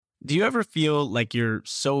Do you ever feel like you're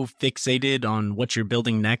so fixated on what you're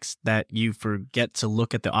building next that you forget to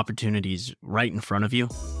look at the opportunities right in front of you?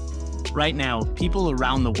 Right now, people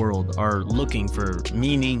around the world are looking for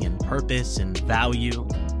meaning and purpose and value,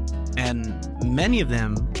 and many of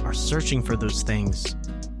them are searching for those things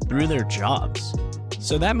through their jobs.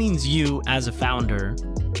 So that means you, as a founder,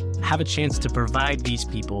 have a chance to provide these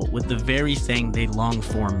people with the very thing they long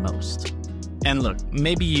for most. And look,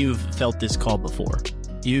 maybe you've felt this call before.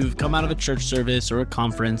 You've come out of a church service or a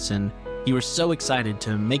conference and you were so excited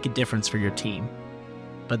to make a difference for your team.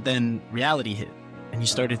 But then reality hit and you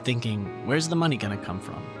started thinking, where's the money going to come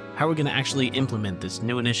from? How are we going to actually implement this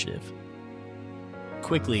new initiative?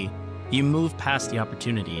 Quickly, you move past the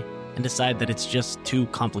opportunity and decide that it's just too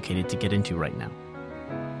complicated to get into right now.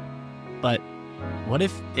 But what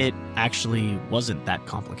if it actually wasn't that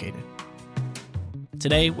complicated?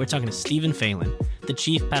 Today, we're talking to Stephen Phelan, the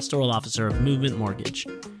Chief Pastoral Officer of Movement Mortgage.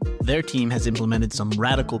 Their team has implemented some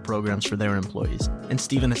radical programs for their employees, and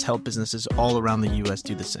Stephen has helped businesses all around the U.S.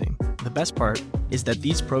 do the same. The best part is that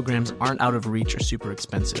these programs aren't out of reach or super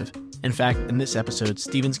expensive. In fact, in this episode,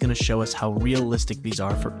 Stephen's going to show us how realistic these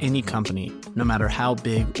are for any company, no matter how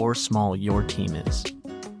big or small your team is.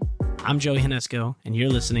 I'm Joey Hinesco, and you're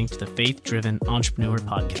listening to the Faith-Driven Entrepreneur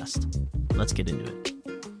Podcast. Let's get into it.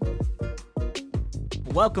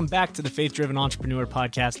 Welcome back to the Faith-Driven Entrepreneur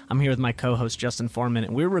Podcast. I'm here with my co-host, Justin Foreman,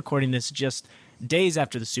 and we're recording this just days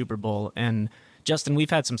after the Super Bowl. And Justin, we've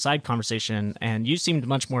had some side conversation, and you seemed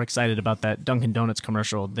much more excited about that Dunkin' Donuts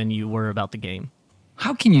commercial than you were about the game.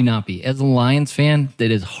 How can you not be? As a Lions fan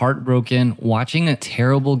that is heartbroken, watching a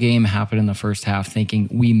terrible game happen in the first half, thinking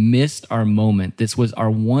we missed our moment. This was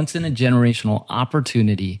our once-in-a-generational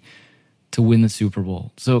opportunity to win the Super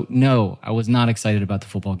Bowl. So no, I was not excited about the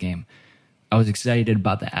football game. I was excited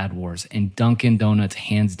about the ad wars and Dunkin' Donuts,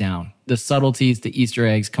 hands down. The subtleties, the Easter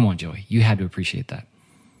eggs. Come on, Joey. You had to appreciate that.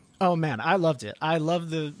 Oh, man, I loved it. I love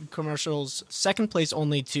the commercials. Second place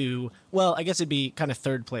only to, well, I guess it'd be kind of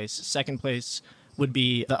third place. Second place would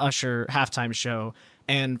be the Usher halftime show.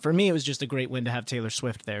 And for me, it was just a great win to have Taylor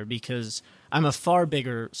Swift there because I'm a far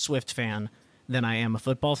bigger Swift fan than I am a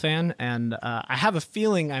football fan. And I have a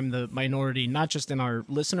feeling I'm the minority, not just in our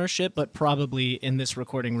listenership, but probably in this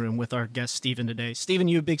recording room with our guest, Stephen, today. Stephen,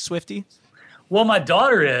 you a big Swiftie? Well, my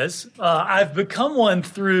daughter is. I've become one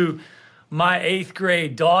through my 8th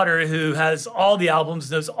grade daughter who has all the albums,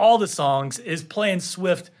 knows all the songs, is playing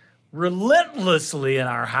Swift relentlessly in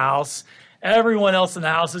our house. Everyone else in the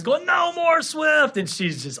house is going, no more Swift, and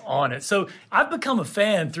she's just on it. So I've become a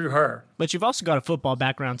fan through her. But you've also got a football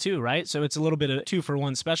background too, right? So it's a little bit of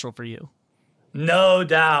 2-for-1 special for you. No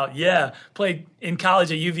doubt, yeah. Played in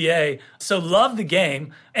college at UVA, so loved the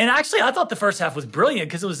game. And actually, I thought the first half was brilliant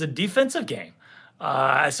because it was a defensive game. So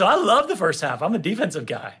I love the first half. I'm a defensive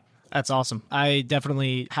guy. That's awesome. I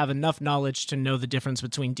definitely have enough knowledge to know the difference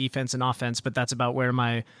between defense and offense, but that's about where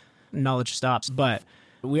my knowledge stops. But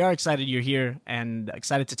we are excited you're here and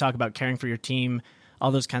excited to talk about caring for your team,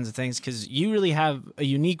 all those kinds of things, because you really have a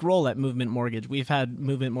unique role at Movement Mortgage. We've had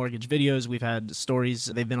Movement Mortgage videos. We've had stories.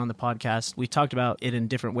 They've been on the podcast. We've talked about it in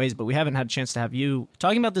different ways, but we haven't had a chance to have you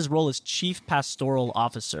talking about this role as Chief Pastoral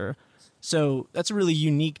Officer. So that's a really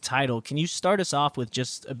unique title. Can you start us off with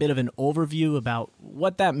just a bit of an overview about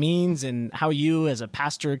what that means and how you as a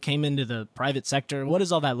pastor came into the private sector? What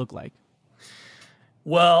does all that look like?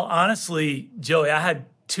 Well, honestly, Joey, I had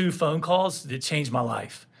 2 phone calls that changed my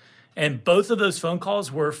life. And both of those phone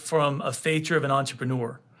calls were from a faith-driven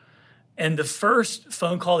entrepreneur. And the first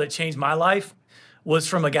phone call that changed my life was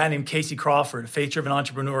from a guy named Casey Crawford, a faith-driven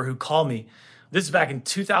entrepreneur who called me. This is back in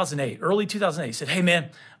 2008, early 2008. He said, hey, man,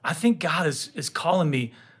 I think God is calling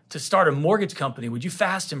me to start a mortgage company. Would you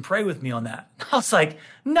fast and pray with me on that? I was like,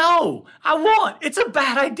 no, I won't. It's a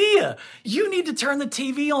bad idea. You need to turn the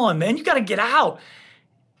TV on, man. You got to get out.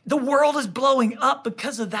 The world is blowing up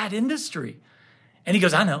because of that industry. And he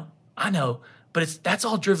goes, I know, but that's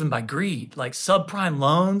all driven by greed. Like subprime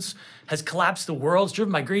loans has collapsed the world. It's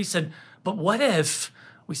driven by greed. He said, but what if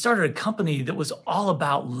we started a company that was all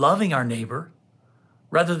about loving our neighbor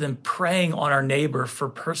rather than preying on our neighbor for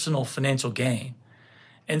personal financial gain?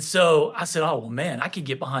 And so I said, oh, well, man, I could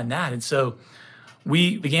get behind that. And so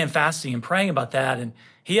we began fasting and praying about that. And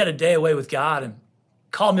he had a day away with God and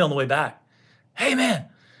called me on the way back. Hey, man,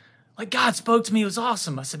 like God spoke to me. It was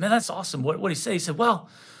awesome. I said, man, that's awesome. What did he say? He said, well,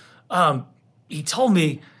 he told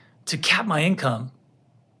me to cap my income,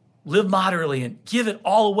 live moderately, and give it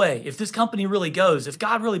all away. If this company really goes, if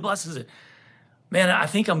God really blesses it, man, I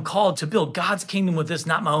think I'm called to build God's kingdom with this,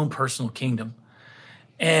 not my own personal kingdom.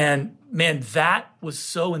 And man, that was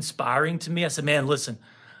so inspiring to me. I said, man, listen,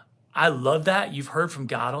 I love that. You've heard from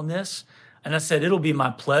God on this. And I said, it'll be my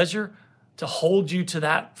pleasure to hold you to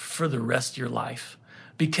that for the rest of your life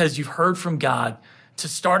because you've heard from God to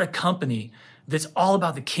start a company that's all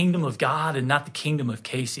about the kingdom of God and not the kingdom of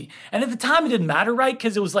Casey. And at the time, it didn't matter, right?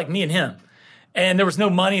 Because it was like me and him. And there was no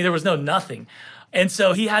money, there was no nothing. And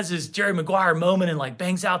so he has his Jerry Maguire moment and like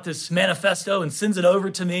bangs out this manifesto and sends it over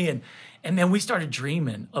to me. And then we started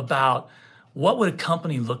dreaming about what would a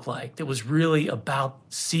company look like that was really about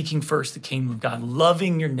seeking first the kingdom of God,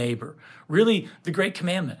 loving your neighbor, really the great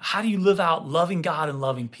commandment. How do you live out loving God and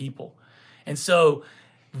loving people? And so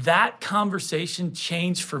that conversation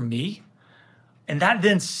changed for me. And that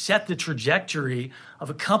then set the trajectory of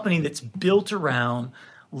a company that's built around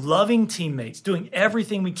loving teammates, doing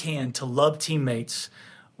everything we can to love teammates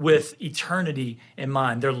with eternity in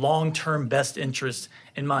mind, their long-term best interest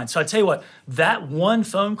in mind. So I tell you what, that one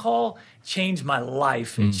phone call changed my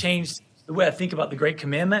life. It changed the way I think about the Great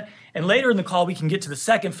Commandment. And later in the call, we can get to the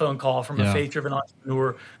second phone call from a faith-driven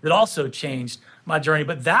entrepreneur that also changed my journey.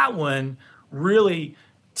 But that one really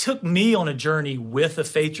took me on a journey with a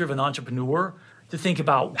faith-driven entrepreneur to think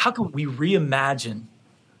about how can we reimagine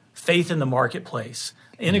faith in the marketplace,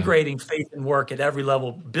 integrating faith and work at every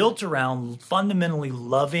level, built around fundamentally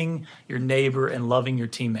loving your neighbor and loving your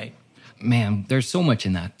teammate. Man, there's so much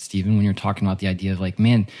in that, Stephen, when you're talking about the idea of like,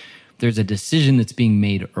 man, there's a decision that's being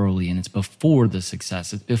made early and it's before the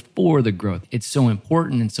success, it's before the growth. It's so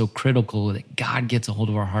important and so critical that God gets a hold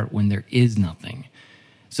of our heart when there is nothing.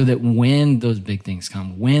 So that when those big things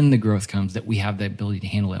come, when the growth comes, that we have the ability to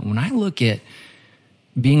handle it. When I look at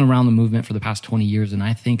being around the movement for the past 20 years, and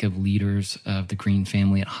I think of leaders of the Green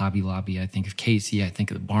family at Hobby Lobby, I think of Casey, I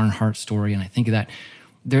think of the Barnhart story, and I think of that.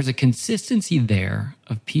 There's a consistency there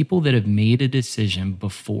of people that have made a decision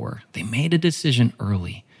before. They made a decision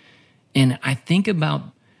early. And I think about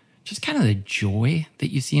just kind of the joy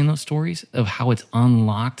that you see in those stories of how it's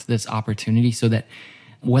unlocked this opportunity so that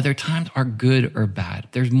whether times are good or bad,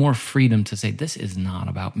 there's more freedom to say, this is not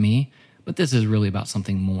about me, but this is really about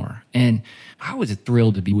something more. And I was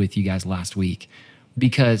thrilled to be with you guys last week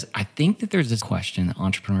because I think that there's this question that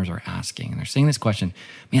entrepreneurs are asking. And they're saying this question,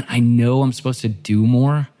 man, I know I'm supposed to do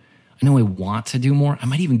more. I know I want to do more. I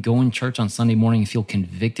might even go in church on Sunday morning and feel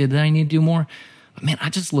convicted that I need to do more. But man,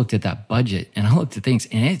 I just looked at that budget and I looked at things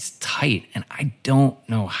and it's tight and I don't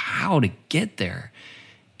know how to get there.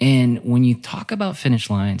 And when you talk about finish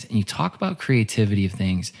lines and you talk about creativity of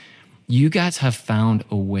things, you guys have found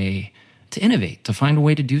a way to innovate, to find a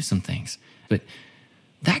way to do some things. But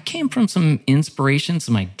that came from some inspiration,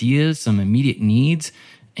 some ideas, some immediate needs,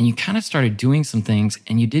 and you kind of started doing some things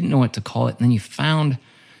and you didn't know what to call it. And then you found,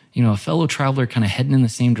 a fellow traveler kind of heading in the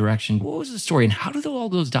same direction. What was the story and how did all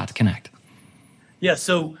those dots connect? Yeah,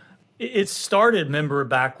 so it started, remember,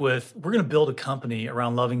 back with, we're going to build a company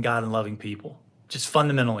around loving God and loving people, just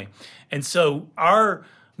fundamentally. And so our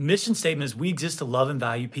mission statement is we exist to love and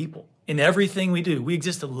value people. In everything we do, we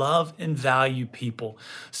exist to love and value people.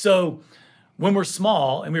 So when we're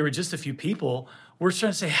small and we were just a few people, we're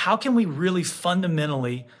trying to say, how can we really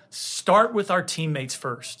fundamentally start with our teammates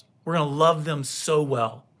first? We're going to love them so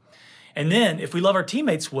well. And then if we love our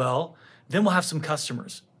teammates well, then we'll have some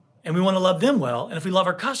customers. And we want to love them well. And if we love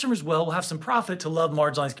our customers well, we'll have some profit to love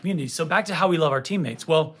marginalized communities. So back to how we love our teammates.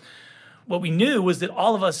 Well, what we knew was that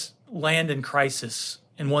all of us land in crisis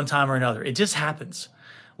in one time or another. It just happens.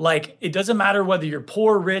 Like, it doesn't matter whether you're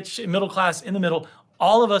poor, rich, middle class, in the middle.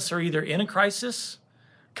 All of us are either in a crisis,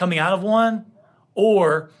 coming out of one,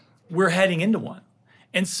 or we're heading into one.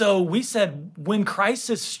 And so we said, when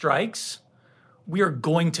crisis strikes, we are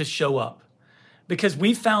going to show up. Because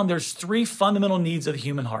we found there's three fundamental needs of the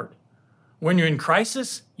human heart. When you're in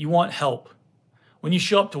crisis, you want help. When you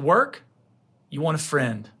show up to work, you want a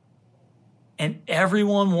friend. And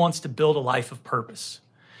everyone wants to build a life of purpose.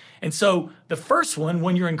 And so the first one,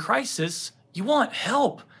 when you're in crisis, you want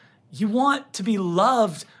help. You want to be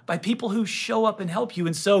loved by people who show up and help you.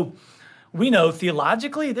 And so we know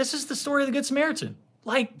theologically, this is the story of the Good Samaritan.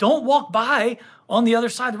 Like, don't walk by on the other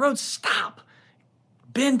side of the road. Stop.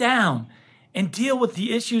 Bend down and deal with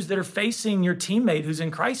the issues that are facing your teammate who's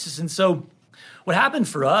in crisis. And so what happened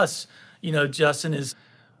for us, Justin, is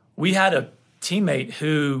we had a teammate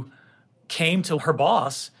who came to her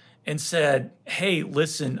boss and said, hey,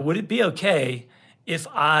 listen, would it be okay if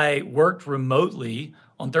I worked remotely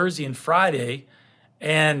on Thursday and Friday?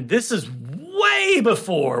 And this is way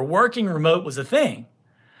before working remote was a thing.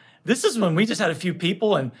 This is when we just had a few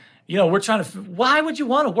people and, we're trying to, why would you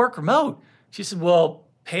want to work remote? She said, well,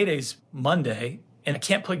 payday's Monday and I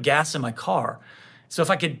can't put gas in my car. So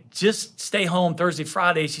if I could just stay home Thursday,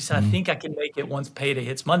 Friday, she said, I think I can make it once payday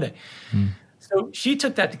hits Monday. So she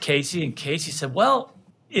took that to Casey, and Casey said, well,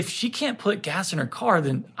 if she can't put gas in her car,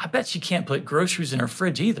 then I bet she can't put groceries in her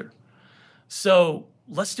fridge either. So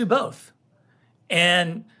let's do both.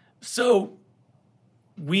 And so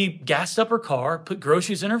we gassed up her car, put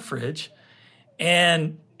groceries in her fridge,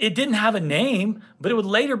 and it didn't have a name, but it would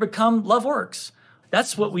later become Love Works.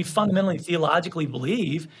 That's what we fundamentally theologically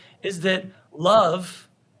believe, is that love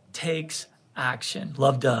takes action.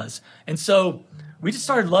 Love does. And so we just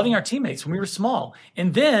started loving our teammates when we were small.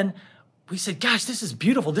 And then we said, gosh, this is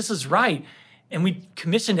beautiful. This is right. And we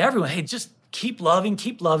commissioned everyone, hey, just keep loving,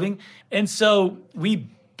 keep loving. And so we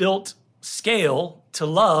built scale to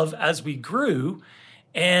love as we grew,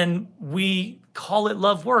 and we call it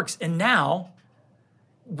Love Works. And now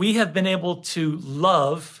we have been able to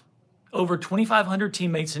love over 2,500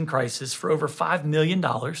 teammates in crisis for over $5 million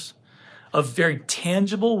of very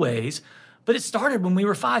tangible ways. But it started when we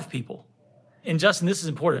were 5 people. And Justin, this is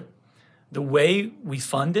important. The way we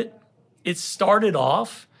fund it, it started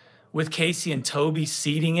off with Casey and Toby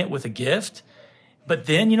seeding it with a gift. But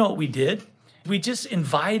then you know what we did? We just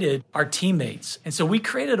invited our teammates. And so we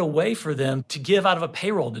created a way for them to give out of a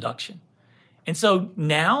payroll deduction. And so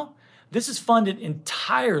now this is funded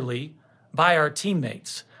entirely by our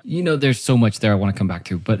teammates. You know, there's so much there I want to come back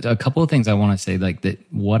to, but a couple of things I want to say, like that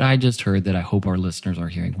what I just heard that I hope our listeners are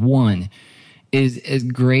hearing. One is, as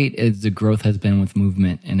great as the growth has been with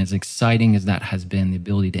movement and as exciting as that has been, the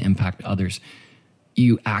ability to impact others,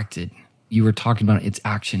 you acted. You were talking about its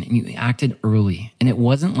action, and you acted early. And it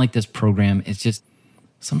wasn't like this program. It's just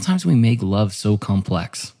sometimes we make love so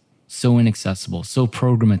complex, so inaccessible, so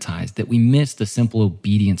programatized that we miss the simple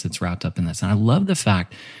obedience that's wrapped up in this. And I love the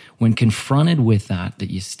fact when confronted with that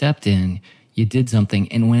you stepped in, you did something.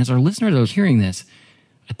 And when, as our listeners are hearing this,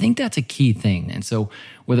 I think that's a key thing. And so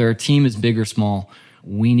whether our team is big or small,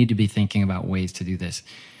 we need to be thinking about ways to do this.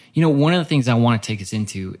 You know, one of the things I want to take us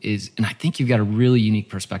into is, and I think you've got a really unique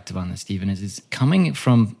perspective on this, Stephen, is coming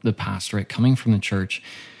from the pastorate, coming from the church.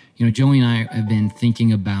 You know, Joey and I have been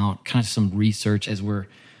thinking about kind of some research as we're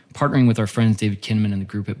partnering with our friends David Kinnaman and the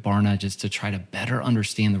group at Barna just to try to better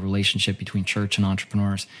understand the relationship between church and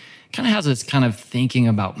entrepreneurs. Kind of has us kind of thinking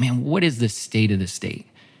about, man, what is the state of the state?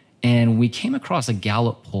 And we came across a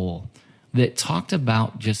Gallup poll that talked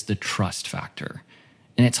about just the trust factor.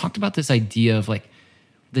 And it talked about this idea of like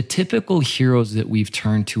the typical heroes that we've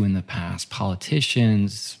turned to in the past,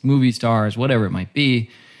 politicians, movie stars, whatever it might be,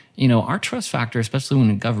 you know, our trust factor, especially when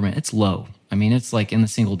in government, it's low. I mean, it's like in the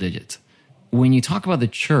single digits. When you talk about the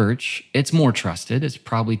church, it's more trusted. It's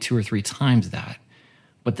probably 2 or 3 times that.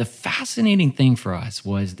 But the fascinating thing for us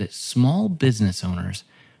was that small business owners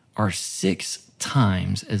are 6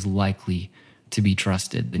 times as likely to be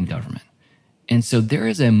trusted than government. And so there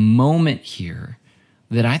is a moment here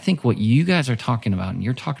that I think what you guys are talking about, and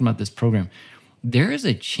you're talking about this program, there is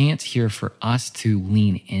a chance here for us to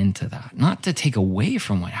lean into that. Not to take away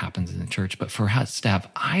from what happens in the church, but for us to have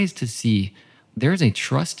eyes to see there's a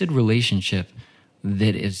trusted relationship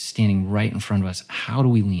that is standing right in front of us. How do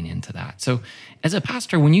we lean into that? So as a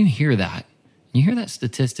pastor, when you hear that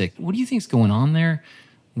statistic, what do you think is going on there?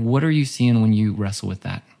 What are you seeing when you wrestle with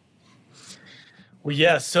that? Well,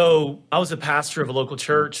 yeah. So I was a pastor of a local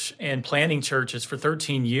church and planting churches for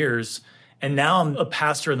 13 years. And now I'm a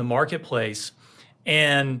pastor in the marketplace.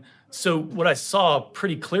 And so what I saw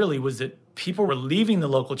pretty clearly was that people were leaving the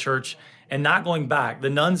local church and not going back. The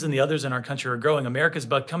nuns and the others in our country are growing. America's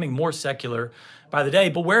becoming more secular by the day.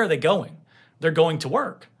 But where are they going? They're going to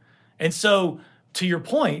work. And so to your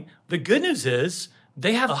point, the good news is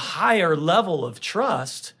they have a higher level of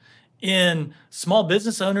trust in small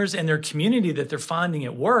business owners and their community that they're finding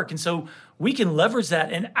at work. And so we can leverage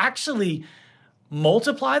that and actually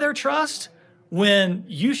multiply their trust when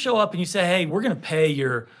you show up and you say, hey, we're going to pay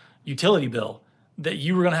your utility bill that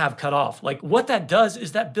you were going to have cut off. Like what that does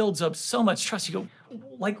is that builds up so much trust. You go,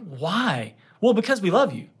 like, why? Well, because we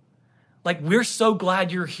love you. Like, we're so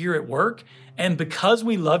glad you're here at work. And because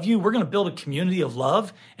we love you, we're going to build a community of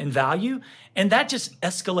love and value. And that just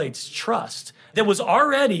escalates trust that was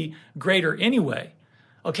already greater anyway.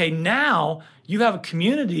 Okay, now you have a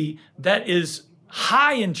community that is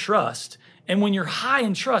high in trust. And when you're high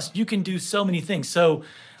in trust, you can do so many things. So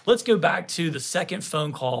let's go back to the second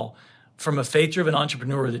phone call from a faith-driven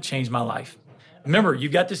entrepreneur that changed my life. Remember,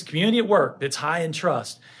 you've got this community at work that's high in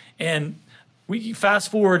trust. And we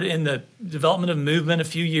fast forward in the development of movement a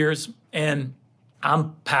few years, and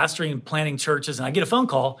I'm pastoring and planting churches, and I get a phone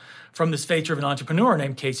call from this faith-driven entrepreneur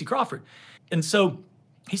named Casey Crawford. And so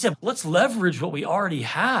he said, let's leverage what we already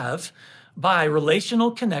have by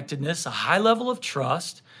relational connectedness, a high level of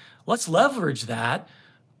trust. Let's leverage that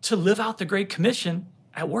to live out the Great Commission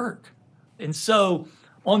at work. And so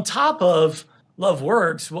on top of Love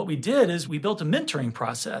Works, what we did is we built a mentoring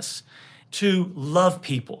process to love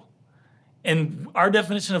people. And our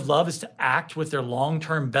definition of love is to act with their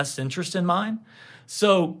long-term best interest in mind.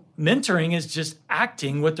 So mentoring is just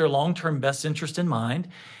acting with their long-term best interest in mind.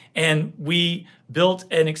 And we built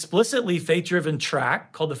an explicitly faith-driven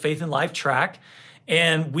track called the Faith and Life track.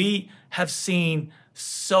 And we have seen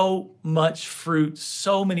so much fruit,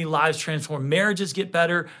 so many lives transformed. Marriages get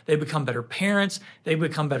better. They become better parents. They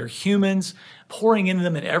become better humans, pouring into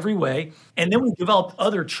them in every way. And then we developed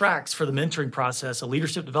other tracks for the mentoring process, a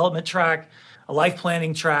leadership development track, a life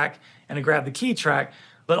planning track, and a grab the key track.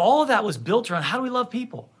 But all of that was built around how do we love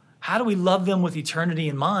people? How do we love them with eternity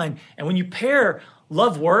in mind? And when you pair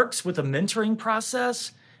Love Works with a mentoring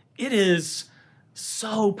process, it is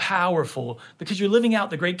so powerful because you're living out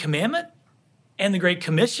the Great Commandment and the Great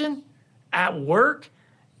Commission at work,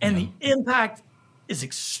 and the impact is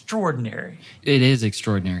extraordinary. It is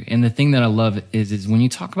extraordinary. And the thing that I love is when you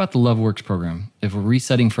talk about the Love Works program, if we're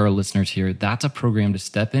resetting for our listeners here, that's a program to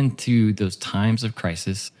step into those times of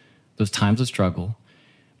crisis, those times of struggle.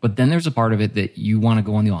 But then there's a part of it that you want to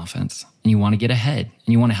go on the offense and you want to get ahead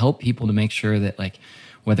and you want to help people to make sure that, like,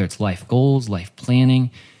 whether it's life goals, life planning,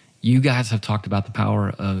 you guys have talked about the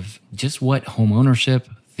power of just what home ownership,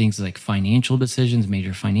 things like financial decisions,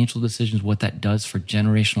 major financial decisions, what that does for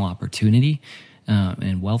generational opportunity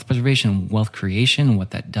and wealth preservation, wealth creation, and what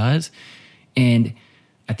that does. And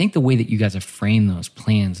I think the way that you guys have framed those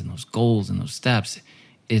plans and those goals and those steps,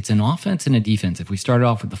 it's an offense and a defense. If we started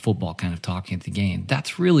off with the football kind of talking at the game,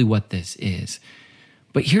 that's really what this is.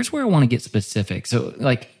 But here's where I want to get specific. So,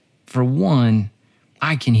 like, for one,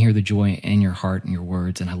 I can hear the joy in your heart and your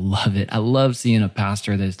words, and I love it. I love seeing a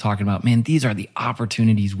pastor that is talking about, man, these are the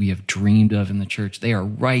opportunities we have dreamed of in the church. They are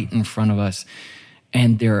right in front of us,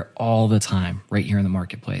 and they're all the time right here in the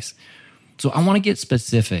marketplace. So I want to get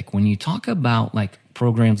specific. When you talk about, like,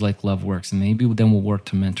 programs like Love Works, and maybe then we'll work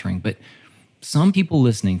to mentoring, but some people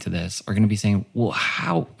listening to this are going to be saying, well,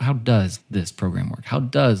 how does this program work? How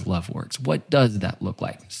does Love Works? What does that look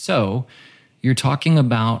like? So you're talking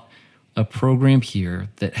about a program here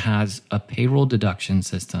that has a payroll deduction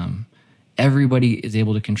system everybody is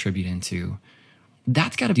able to contribute into.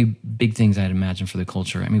 That's got to be big things, I'd imagine, for the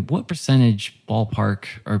culture. I mean, what percentage ballpark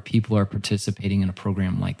or people are participating in a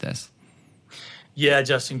program like this? Yeah,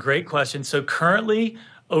 Justin, great question. So currently,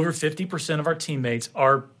 over 50% of our teammates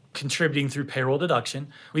are contributing through payroll deduction.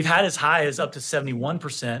 We've had as high as up to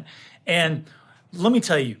 71%. And let me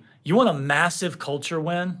tell you, you want a massive culture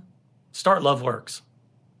win? Start Love Works.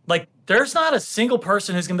 Like, there's not a single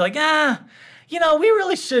person who's going to be like, we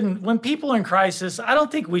really shouldn't. When people are in crisis, I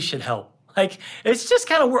don't think we should help. Like, it's just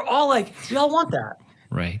kind of, we're all like, we all want that.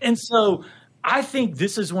 Right. And so I think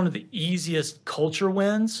this is one of the easiest culture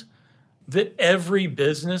wins that every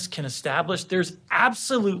business can establish. There's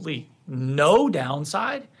absolutely no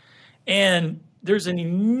downside, and there's an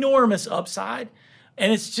enormous upside.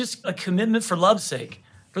 And it's just a commitment for love's sake,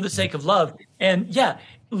 for the sake of love. And yeah,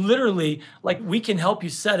 literally, like, we can help you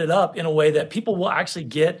set it up in a way that people will actually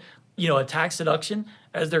get, a tax deduction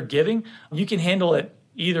as they're giving. You can handle it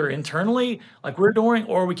either internally, like we're doing,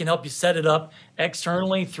 or we can help you set it up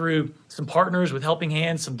externally through some partners with Helping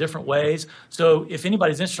Hands, some different ways. So if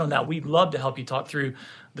anybody's interested in that, we'd love to help you talk through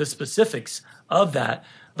the specifics of that.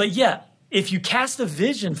 But yeah, if you cast a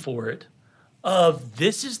vision for it of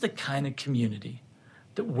this is the kind of community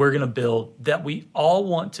that we're going to build, that we all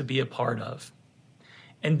want to be a part of.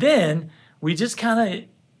 And then we just kind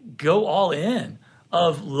of go all in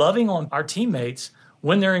of loving on our teammates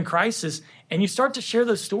when they're in crisis, and you start to share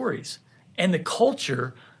those stories, and the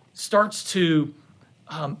culture starts to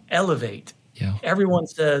elevate. Yeah. Everyone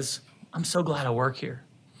says, I'm so glad I work here.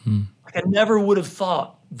 Like, I never would have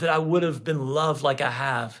thought that I would have been loved like I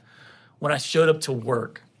have when I showed up to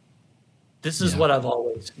work. This is what I've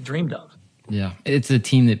always dreamed of. Yeah, it's a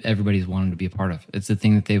team that everybody's wanted to be a part of. It's the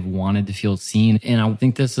thing that they've wanted to feel seen. And I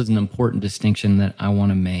think this is an important distinction that I want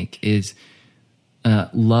to make is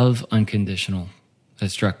love unconditional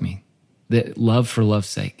has struck me. That love for love's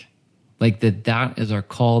sake. Like that is our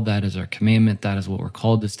call, that is our commandment, that is what we're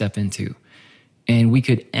called to step into. And we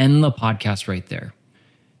could end the podcast right there.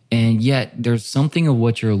 And yet there's something of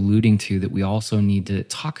what you're alluding to that we also need to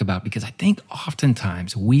talk about, because I think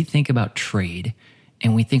oftentimes we think about trade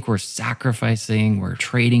and we think we're sacrificing, we're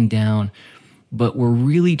trading down, but we're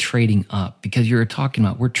really trading up, because you're talking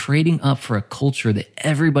about we're trading up for a culture that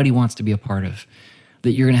everybody wants to be a part of,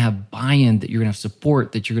 that you're going to have buy-in, that you're going to have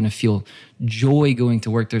support, that you're going to feel joy going to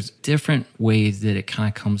work. There's different ways that it kind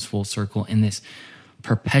of comes full circle in this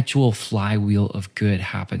perpetual flywheel of good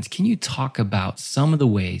happens. Can you talk about some of the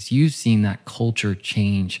ways you've seen that culture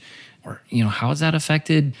change, or, how has that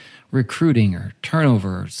affected recruiting or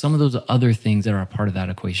turnover or some of those other things that are a part of that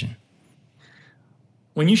equation?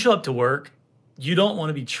 When you show up to work, you don't want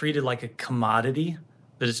to be treated like a commodity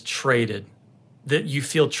that is traded, that you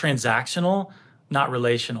feel transactional, not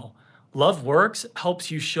relational. Love Works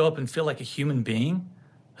helps you show up and feel like a human being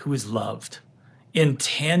who is loved in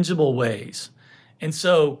tangible ways. And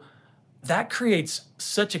so that creates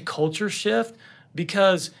such a culture shift,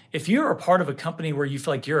 because if you're a part of a company where you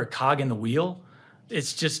feel like you're a cog in the wheel,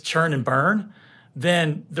 it's just churn and burn,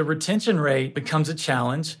 then the retention rate becomes a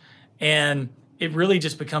challenge, and it really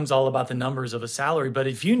just becomes all about the numbers of a salary. But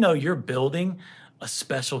if you know you're building a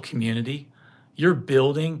special community, you're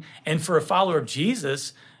building, and for a follower of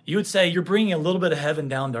Jesus, you would say you're bringing a little bit of heaven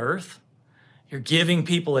down to earth. You're giving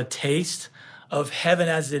people a taste of heaven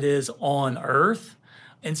as it is on earth.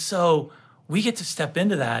 And so we get to step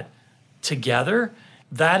into that together.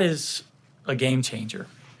 That is a game changer.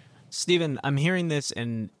 Stephen, I'm hearing this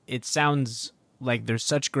and it sounds like there's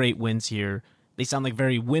such great wins here. They sound like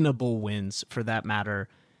very winnable wins for that matter.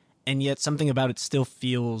 And yet something about it still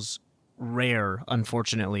feels rare,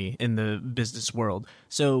 unfortunately, in the business world.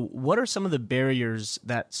 So what are some of the barriers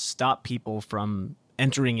that stop people from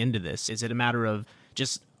entering into this? Is it a matter of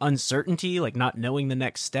just uncertainty, like not knowing the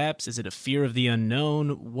next steps? Is it a fear of the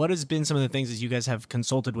unknown? What has been some of the things, as you guys have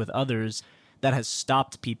consulted with others, that has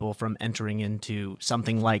stopped people from entering into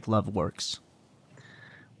something like LoveWorks?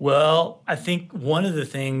 Well, I think one of the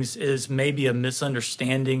things is maybe a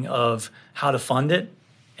misunderstanding of how to fund it.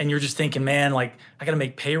 And you're just thinking, man, like, I got to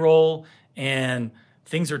make payroll and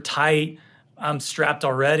things are tight. I'm strapped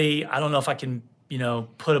already. I don't know if I can,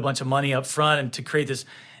 put a bunch of money up front and to create this.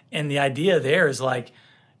 And the idea there is like,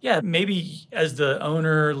 yeah, maybe as the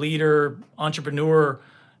owner, leader, entrepreneur,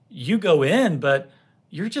 you go in, but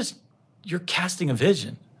you're casting a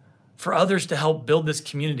vision for others to help build this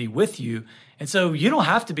community with you. And so you don't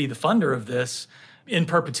have to be the funder of this in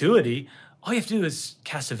perpetuity. All you have to do is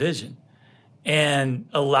cast a vision and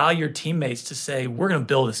allow your teammates to say, we're going to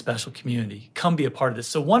build a special community. Come be a part of this.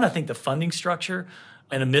 So one, I think the funding structure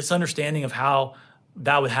and a misunderstanding of how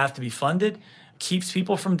that would have to be funded keeps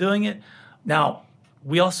people from doing it. Now,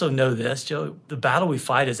 we also know this, Joe, the battle we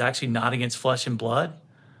fight is actually not against flesh and blood,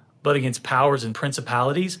 but against powers and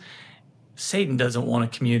principalities. Satan doesn't want a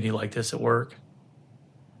community like this at work.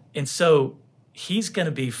 And so he's going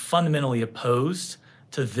to be fundamentally opposed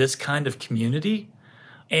to this kind of community.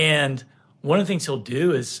 And one of the things he'll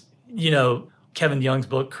do is, Kevin Young's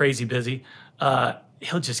book, Crazy Busy,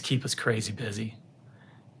 he'll just keep us crazy busy.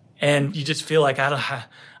 And you just feel like I don't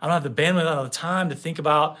have the bandwidth, I don't have the time to think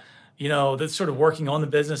about, the sort of working on the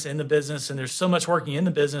business, in the business. And there's so much working in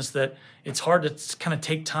the business that it's hard to kind of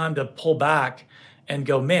take time to pull back and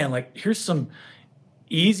go, man, like, here's some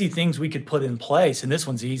easy things we could put in place. And this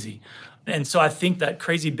one's easy. And so I think that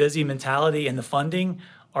crazy busy mentality and the funding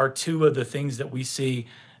are two of the things that we see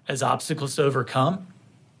as obstacles to overcome,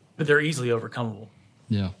 but they're easily overcomable.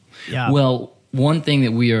 Yeah. Well, one thing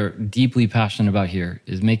that we are deeply passionate about here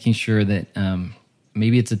is making sure that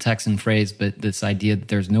maybe it's a Texan phrase, but this idea that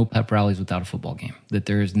there's no pep rallies without a football game, that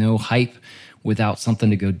there is no hype without something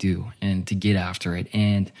to go do and to get after it.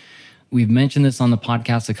 And we've mentioned this on the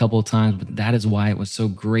podcast a couple of times, but that is why it was so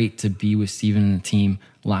great to be with Stephen and the team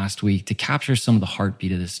last week to capture some of the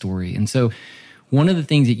heartbeat of this story. And so one of the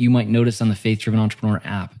things that you might notice on the Faith Driven Entrepreneur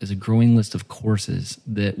app is a growing list of courses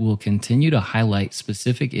that will continue to highlight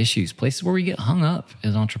specific issues, places where we get hung up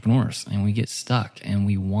as entrepreneurs and we get stuck and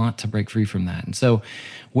we want to break free from that. And so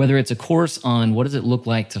whether it's a course on what does it look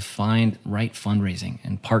like to find right fundraising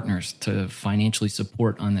and partners to financially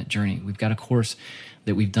support on that journey, we've got a course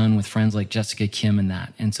that we've done with friends like Jessica Kim and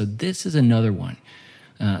that. And so this is another one.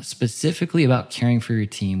 Specifically about caring for your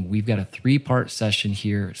team. We've got a 3-part session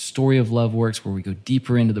here, Story of LoveWorks, where we go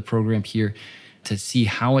deeper into the program here to see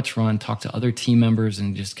how it's run, talk to other team members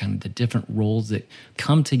and just kind of the different roles that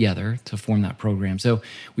come together to form that program. So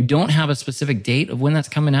we don't have a specific date of when that's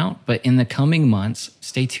coming out, but in the coming months,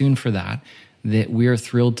 stay tuned for that we are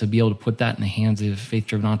thrilled to be able to put that in the hands of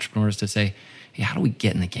faith-driven entrepreneurs to say, hey, how do we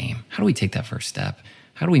get in the game? How do we take that first step?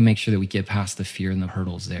 How do we make sure that we get past the fear and the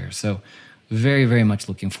hurdles there? So very, very much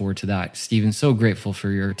looking forward to that. Stephen, so grateful for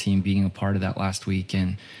your team being a part of that last week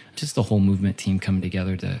and just the whole movement team coming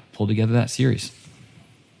together to pull together that series.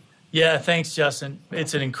 Yeah, thanks, Justin.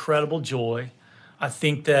 It's an incredible joy. I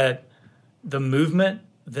think that the movement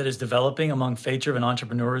that is developing among faith-driven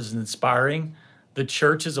entrepreneurs is inspiring. The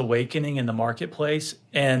church is awakening in the marketplace,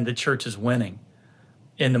 and the church is winning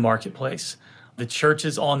in the marketplace. The church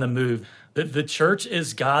is on the move. The church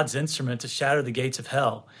is God's instrument to shatter the gates of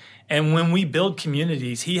hell. And when we build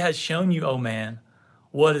communities, he has shown you, oh man,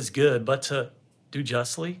 what is good, but to do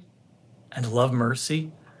justly and to love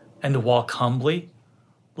mercy and to walk humbly.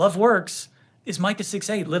 Love works is Micah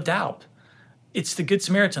 6:8 lived out. It's the Good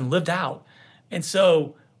Samaritan lived out. And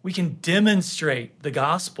so we can demonstrate the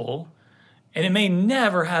gospel, and it may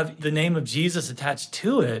never have the name of Jesus attached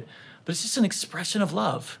to it, but it's just an expression of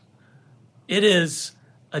love. It is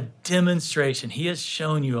a demonstration. He has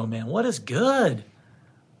shown you, oh man, what is good?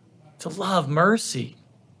 To love mercy,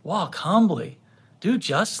 walk humbly, do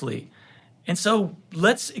justly. And so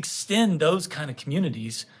let's extend those kind of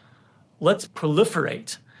communities. Let's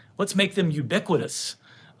proliferate. Let's make them ubiquitous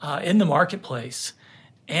in the marketplace.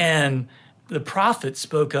 And the prophet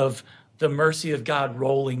spoke of the mercy of God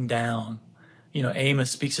rolling down. You know,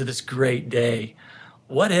 Amos speaks of this great day.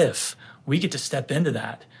 What if we get to step into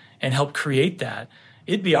that and help create that?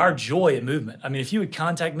 It'd be our joy at Movement. I mean, if you would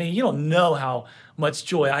contact me, you don't know how much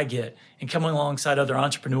joy I get in coming alongside other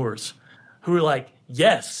entrepreneurs who are like,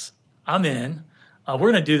 yes, I'm in.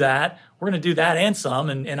 We're going to do that. We're going to do that and some.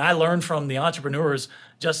 And I learned from the entrepreneurs,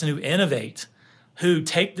 Justin, who innovate, who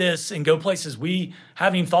take this and go places we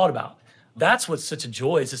haven't even thought about. That's what's such a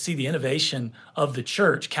joy, is to see the innovation of the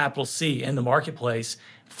church, capital C, in the marketplace,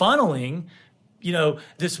 funneling, you know,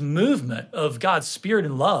 this movement of God's spirit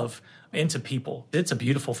and love into people. It's a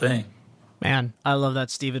beautiful thing. Man, I love that,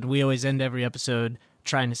 Stephen. We always end every episode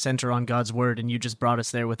trying to center on God's word, and you just brought us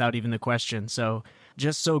there without even the question. So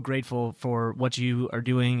just so grateful for what you are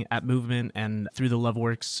doing at Movement and through the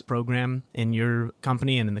LoveWorks program in your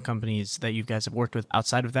company and in the companies that you guys have worked with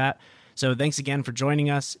outside of that. So thanks again for joining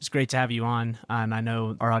us. It's great to have you on, and I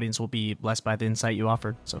know our audience will be blessed by the insight you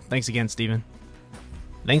offered. So thanks again, Stephen.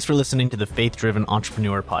 Thanks for listening to the Faith-Driven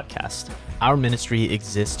Entrepreneur Podcast. Our ministry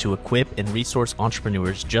exists to equip and resource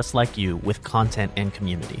entrepreneurs just like you with content and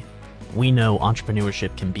community. We know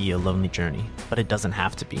entrepreneurship can be a lonely journey, but it doesn't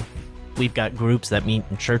have to be. We've got groups that meet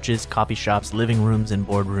in churches, coffee shops, living rooms, and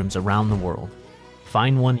boardrooms around the world.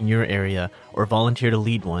 Find one in your area or volunteer to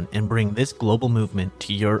lead one and bring this global movement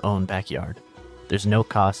to your own backyard. There's no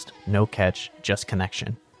cost, no catch, just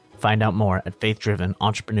connection. Find out more at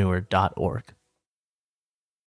faithdrivenentrepreneur.org.